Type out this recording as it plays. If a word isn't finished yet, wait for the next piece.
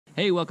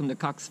Hey, welcome to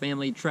Cox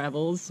Family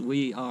Travels.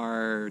 We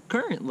are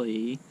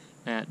currently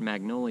at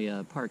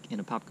Magnolia Park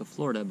in Apopka,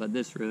 Florida, but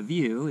this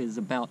review is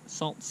about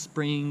Salt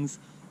Springs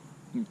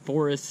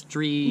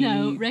Forestry...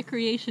 No,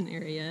 recreation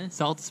area.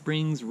 Salt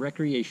Springs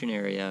Recreation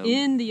Area.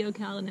 In the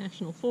Ocala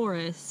National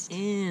Forest.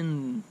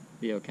 In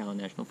the Ocala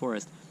National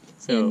Forest.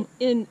 So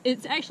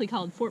It's actually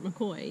called Fort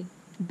McCoy,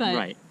 but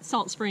right.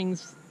 Salt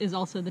Springs is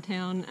also the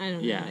town. I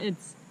don't know.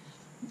 It's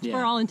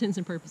for all intents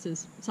and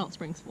purposes, Salt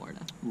Springs, Florida.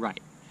 Right.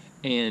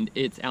 And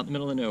it's out in the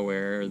middle of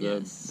nowhere.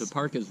 Yes. The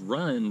park is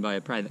run by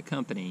a private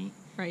company.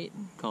 Right.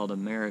 Called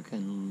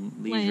American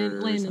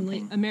Leisure or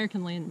something.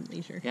 American Land and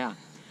Leisure. Yeah.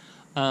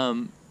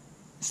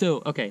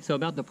 So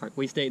about the park.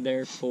 We stayed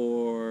there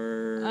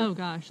for... Oh,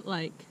 gosh,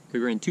 we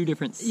were in two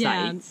different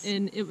sites. Yeah,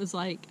 and it was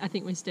I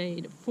think we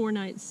stayed 4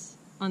 nights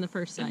on the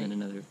first site. And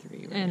then another 3,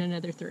 right? And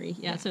another 3,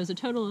 yeah. So it was a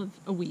total of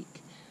a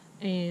week.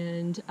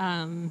 And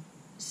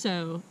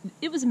so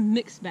it was a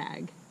mixed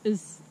bag.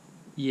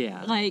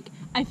 Yeah.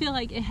 I feel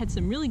like it had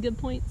some really good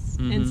points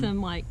and some,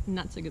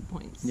 not so good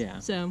points. Yeah.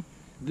 So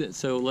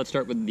let's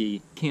start with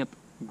the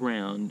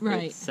campground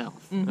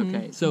itself.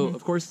 Okay. So,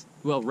 of course,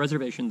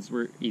 reservations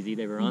were easy.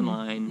 They were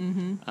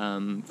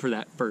online for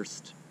that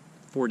first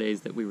 4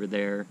 days that we were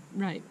there.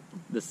 Right.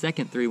 The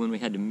second 3, when we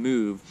had to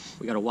move,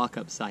 we got a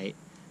walk-up site,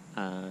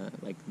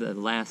 the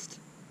last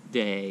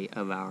day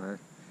of our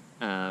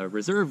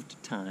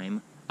reserved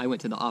time. I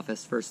went to the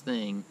office first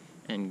thing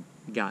and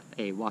got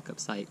a walk-up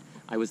site.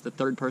 I was the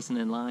 3rd person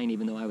in line,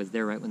 even though I was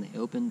there right when they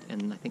opened,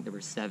 and I think there were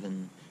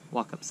 7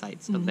 walk-up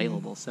sites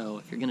available. So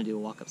if you're going to do a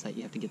walk-up site,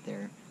 you have to get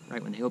there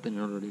right when they open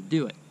in order to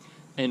do it.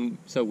 And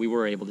so we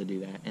were able to do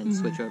that and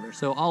switch over.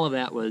 So all of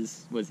that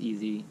was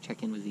easy.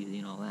 Check-in was easy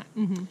and all that.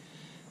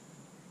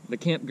 The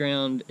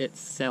campground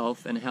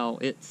itself and how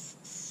it's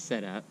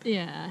set up.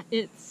 Yeah,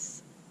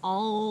 it's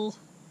all...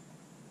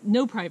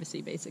 no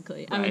privacy,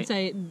 basically. Right. I would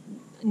say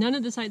none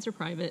of the sites are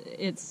private.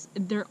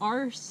 There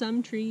are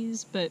some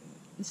trees, but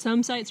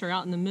some sites are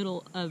out in the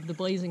middle of the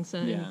blazing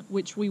sun,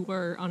 which we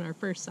were on our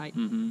first site.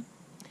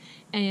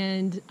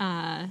 And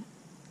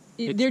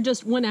they're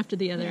just one after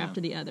the other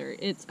after the other.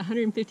 It's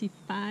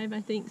 155,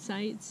 I think,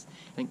 sites.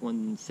 I think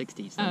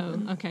 160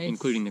 something. Oh, okay.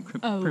 Including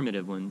the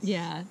primitive ones.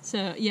 Yeah.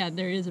 So,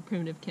 there is a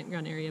primitive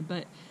campground area,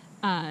 but...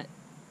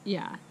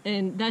 yeah,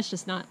 and that's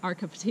just not our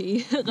cup of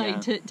tea.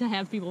 To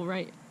have people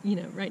right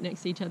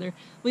next to each other.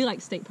 We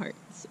like state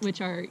parks, which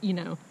are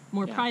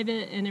more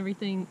private and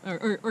everything,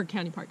 or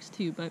county parks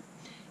too. But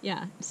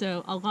yeah,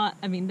 so a lot.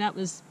 I mean, that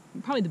was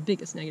probably the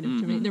biggest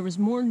negative to me. There was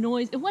more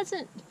noise. It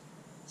wasn't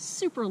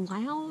super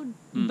loud,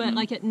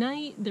 but at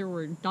night there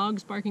were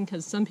dogs barking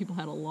because some people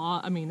had a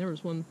lot. I mean, there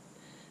was one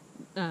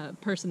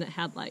person that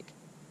had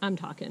I'm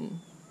talking,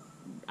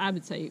 I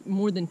would say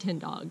more than 10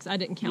 dogs. I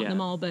didn't count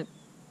them all, but.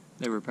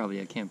 They were probably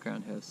a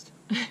campground host.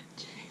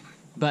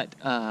 But,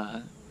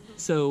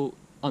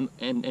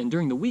 and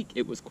during the week,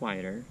 it was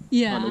quieter.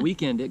 Yeah. On the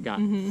weekend, it got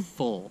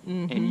full.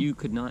 And you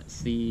could not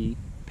see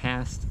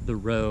past the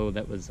row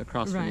that was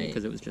across from me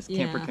because it was just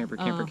camper.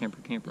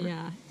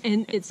 Yeah.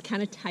 And it's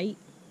kind of tight.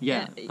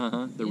 Yeah.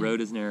 The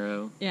road is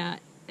narrow. Yeah.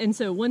 And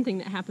so one thing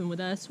that happened with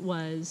us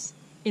was,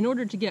 in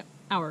order to get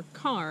our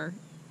car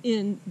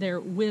in there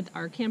with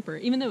our camper,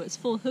 even though it's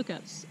full of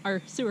hookups,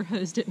 our sewer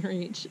hose didn't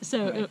reach.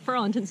 So for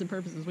all intents and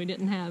purposes, we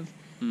didn't have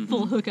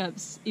full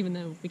hookups, even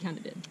though we kind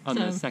of did. On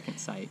the second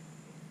site.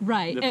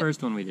 Right. The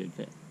first one we did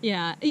fit.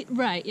 Yeah,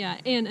 right, yeah.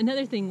 And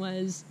another thing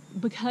was,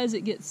 because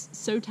it gets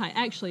so tight,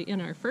 actually, in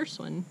our first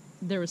one,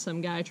 there was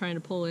some guy trying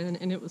to pull in,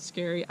 and it was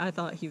scary. I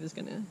thought he was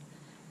going to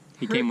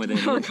He came within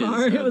our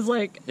car. It was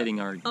hitting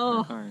our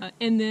car.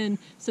 And then,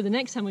 so the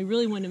next time we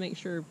really wanted to make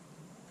sure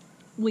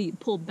we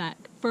pulled back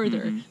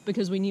further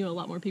because we knew a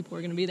lot more people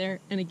were going to be there.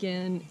 And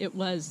again, it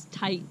was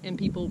tight and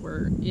people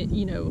were,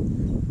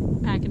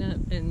 packing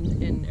up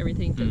and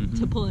everything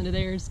to pull into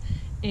theirs.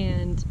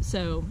 And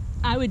so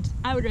I would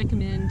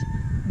recommend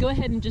go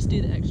ahead and just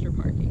do the extra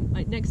parking.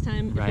 Next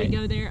time if we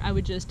go there, I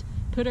would just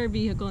put our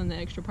vehicle in the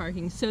extra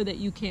parking so that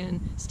you can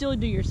still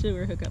do your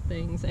sewer hookup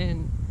things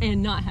and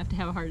not have to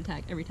have a heart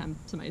attack every time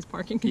somebody's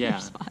parking in their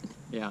spot.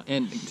 Yeah,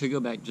 and to go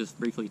back just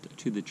briefly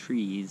to the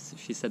trees,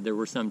 she said there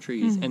were some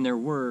trees, and there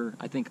were,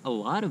 I think, a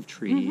lot of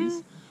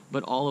trees,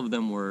 but all of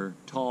them were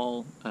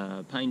tall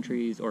pine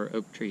trees or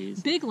oak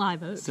trees. Big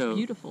live oaks,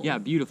 beautiful. Yeah,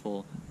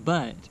 beautiful,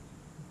 but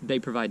they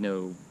provide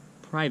no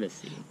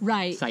privacy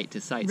site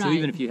to site. So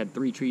even if you had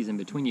 3 trees in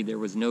between you, there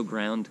was no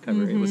ground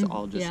cover. It was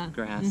all just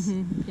grass.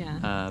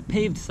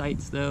 Paved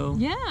sites, though,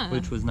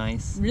 which was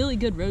nice. Really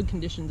good road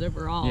conditions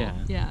overall.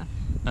 Yeah.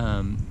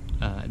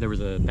 There was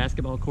a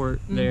basketball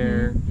court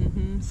there,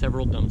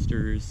 several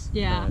dumpsters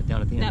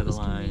down at the end of the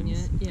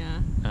lines.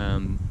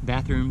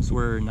 Bathrooms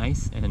were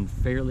nice and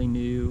fairly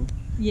new.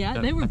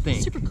 Yeah, they were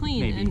super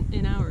clean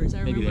in ours. I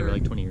remember. Maybe they were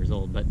 20 years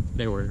old, but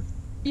they were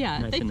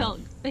nice enough.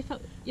 They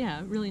felt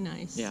really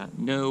nice. Yeah,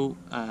 no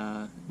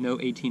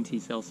AT&T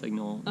cell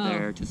signal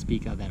there to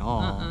speak of at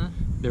all.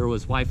 There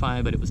was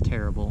Wi-Fi, but it was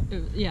terrible.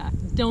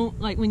 Don't,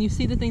 when you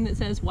see the thing that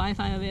says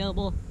Wi-Fi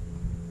available,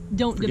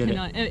 don't depend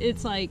on it.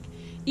 It's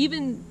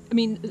even,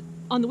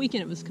 on the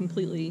weekend it was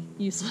completely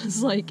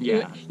useless. Like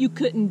Yeah. you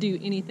couldn't do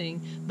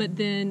anything. But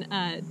then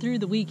through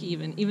the week,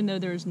 even though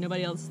there was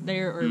nobody else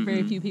there or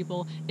very few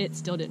people, it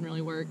still didn't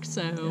really work.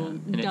 So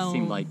And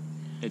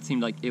it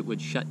seemed like it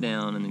would shut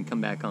down and then come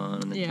back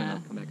on and then turn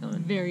off, come back on.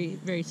 Very,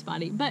 very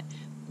spotty. But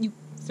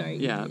sorry.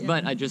 Yeah,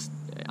 but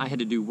I had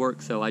to do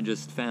work, so I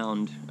just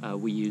found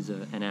we use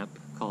an app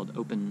called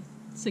Open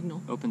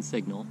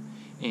Signal,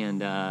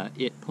 and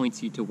it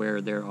points you to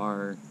where there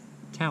are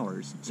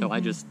towers. So I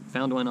just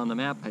found one on the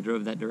map. I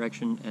drove that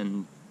direction,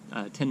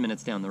 and 10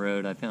 minutes down the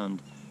road, I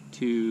found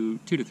two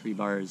to three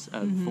bars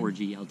of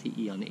 4G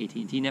LTE on the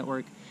AT&T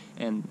network,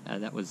 and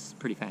that was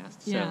pretty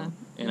fast. Yeah. So,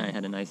 and I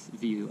had a nice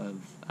view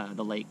of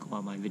the lake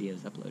while my videos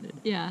uploaded.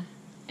 Yeah.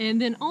 And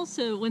then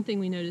also one thing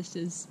we noticed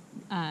is,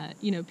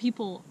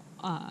 people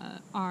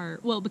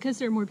because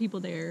there are more people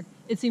there,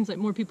 it seems like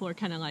more people are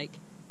kind of like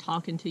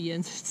talking to you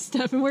and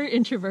stuff, and we're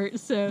introverts.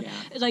 So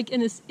like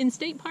in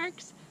state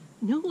parks,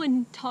 no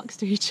one talks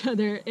to each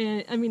other,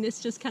 and I mean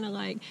it's just kind of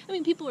like,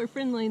 people are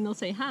friendly and they'll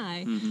say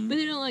hi, but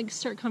they don't like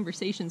start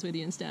conversations with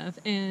you and stuff,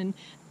 and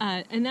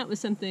that was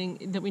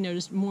something that we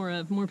noticed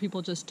more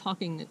people just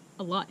talking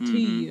a lot to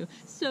you.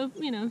 So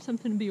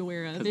something to be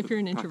aware of if you're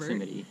an introvert.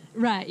 Proximity.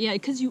 Right? Yeah,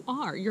 because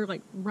you're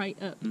like right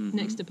up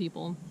next to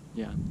people.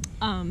 Yeah.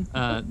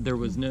 There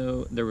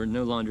were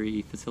no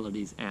laundry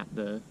facilities at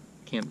the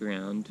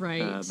campground.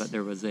 Right. But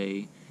there was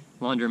a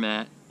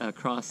laundromat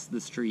across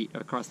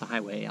the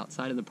highway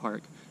outside of the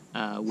park,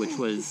 which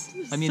was,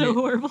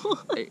 horrible.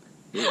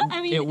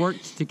 It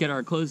worked to get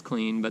our clothes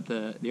clean, but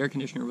the air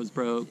conditioner was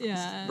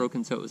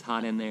broken, so it was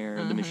hot in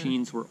there. The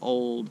machines were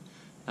old.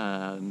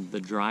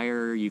 The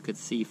dryer, you could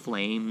see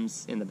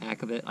flames in the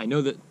back of it. I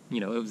know that,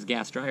 it was a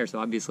gas dryer, so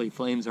obviously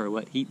flames are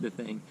what heat the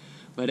thing.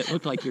 But it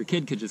looked like your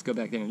kid could just go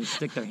back there and just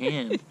stick their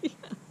hand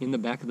in the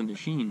back of the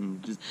machine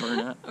and just burn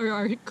up. Or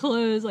our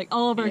clothes, like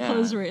all of our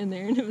clothes were in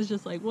there, and it was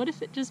just like, what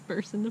if it just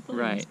burst into flames?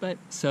 Right. But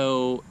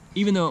so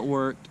even though it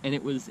worked and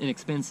it was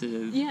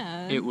inexpensive,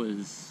 it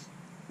was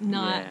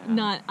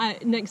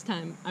next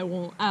time I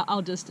won't.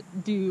 I'll just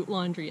do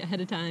laundry ahead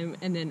of time,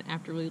 and then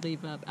after we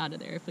leave up out of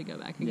there, if we go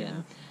back again.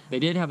 Yeah. They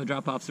did have a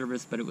drop-off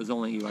service, but it was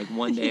only like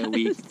one day a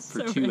week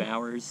for 2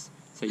 hours.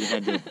 So you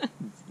had to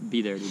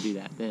be there to do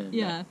that then.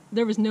 Yeah, but,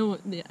 there was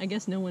I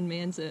guess no one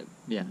mans it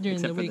during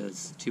except the week. for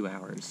those 2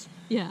 hours.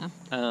 Yeah.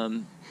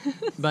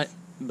 But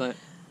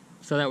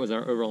so that was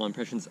our overall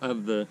impressions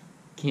of the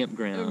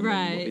campground right.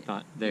 and what we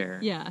thought there.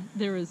 Yeah,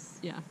 there was,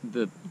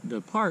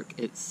 The park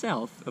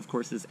itself, of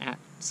course, is at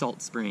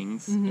Salt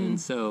Springs, and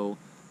so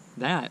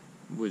that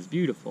was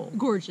beautiful.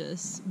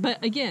 Gorgeous.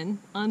 But again,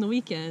 on the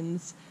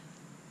weekends,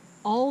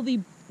 all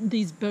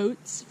these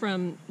boats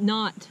from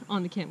not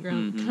on the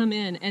campground come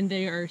in, and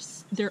they're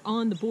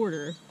on the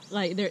border,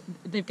 like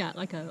they've got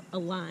like a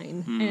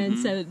line, and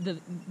so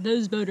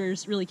those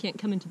boaters really can't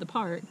come into the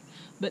park,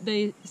 but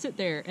they sit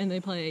there and they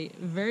play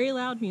very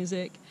loud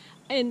music.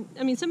 And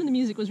some of the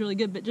music was really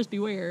good, but just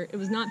beware, it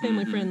was not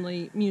family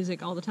friendly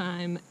music all the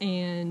time,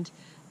 and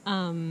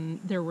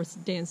there was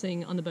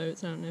dancing on the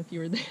boats. I don't know if you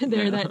were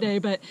there that day,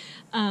 but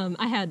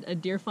I had a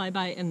deer fly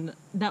by, and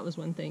that was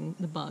one thing.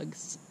 The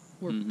bugs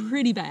were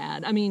pretty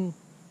bad.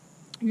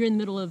 You're in the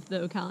middle of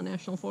the Ocala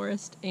National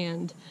Forest,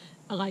 and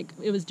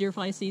it was deer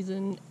fly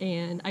season,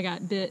 and I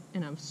got bit,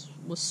 and I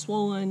was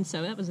swollen,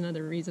 so that was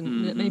another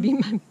reason that maybe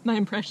my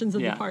impressions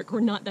of the park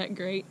were not that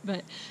great.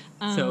 But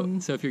so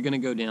if you're going to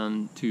go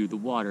down to the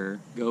water,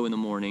 go in the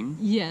morning,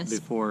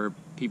 before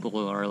people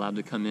are allowed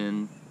to come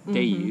in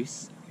day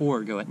use,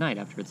 or go at night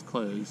after it's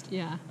closed.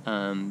 Yeah.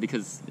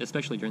 Because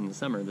especially during the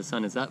summer, the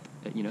sun is up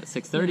at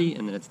 6:30,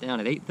 and then it's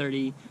down at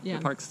 8:30. Yeah.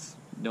 The parks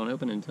don't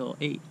open until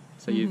 8.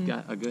 So you've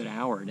got a good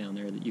hour down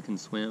there that you can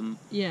swim.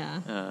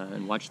 Yeah.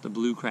 And watch the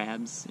blue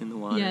crabs in the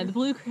water. Yeah, the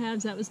blue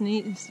crabs, that was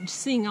neat. Just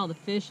seeing all the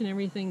fish and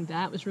everything,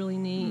 that was really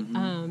neat.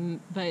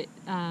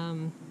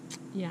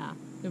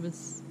 It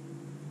was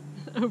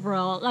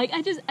overall,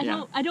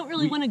 I don't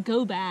really want to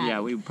go back. Yeah,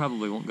 we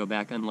probably won't go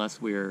back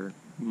unless we're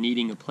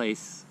needing a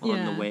place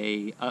on the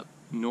way up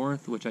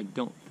north, which I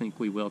don't think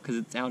we will, because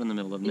it's out in the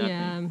middle of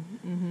nothing.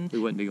 Yeah. We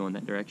wouldn't be going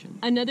that direction.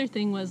 Another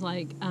thing was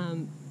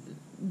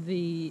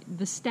the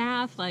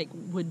staff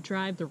would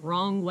drive the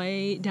wrong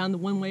way down the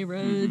one-way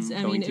roads.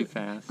 Going too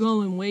fast.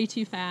 Going way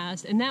too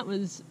fast, and that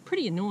was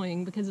pretty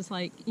annoying because it's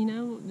our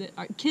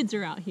kids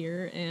are out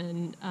here,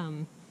 and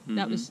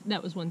that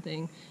was one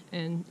thing.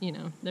 And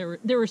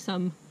there were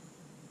some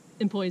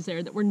employees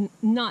there that were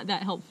not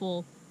that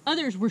helpful.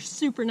 Others were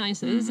super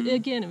nice. It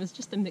was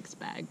just a mixed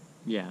bag.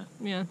 Yeah.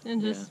 Yeah,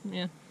 and just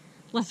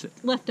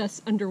left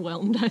us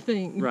underwhelmed, I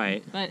think.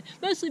 Right. But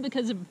mostly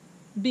because of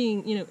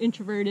being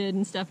introverted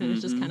and stuff, and it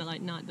was just kind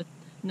of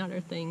not our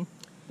thing.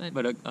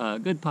 But a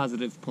good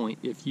positive point,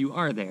 if you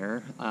are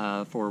there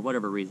for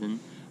whatever reason,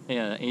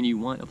 and you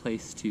want a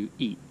place to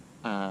eat,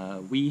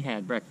 we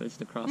had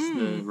breakfast across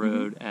the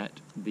road at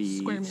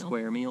the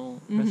Square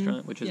Meal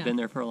restaurant, which has been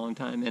there for a long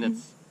time, and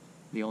it's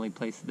the only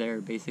place there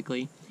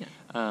basically.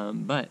 Yeah.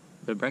 But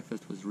the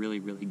breakfast was really,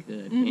 really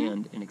good Mm-hmm.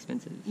 and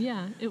inexpensive.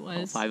 Yeah, it All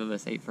was. 5 of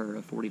us ate for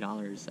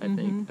 $40, I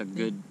Mm-hmm. think.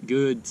 A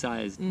good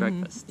sized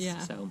breakfast. Yeah.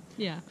 So,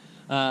 Yeah.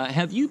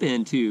 have you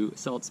been to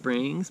Salt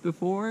Springs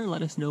before?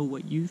 Let us know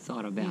what you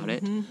thought about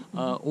it,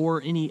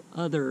 or any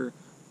other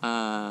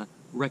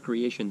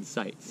recreation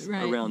sites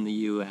Right. around the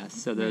U.S.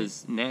 So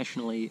those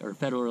nationally or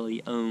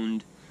federally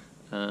owned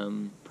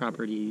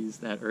properties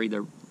that are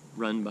either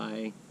run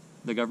by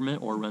the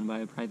government or run by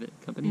a private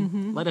company.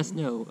 Let us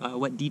know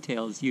what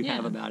details you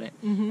have Yeah. about it,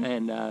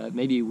 and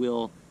maybe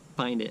we'll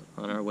find it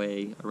on our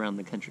way around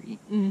the country.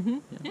 Yeah.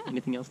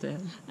 Anything else to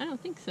add? I don't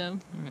think so.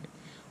 All right.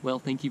 Well,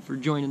 thank you for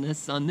joining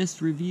us on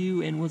this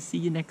review, and we'll see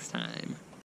you next time.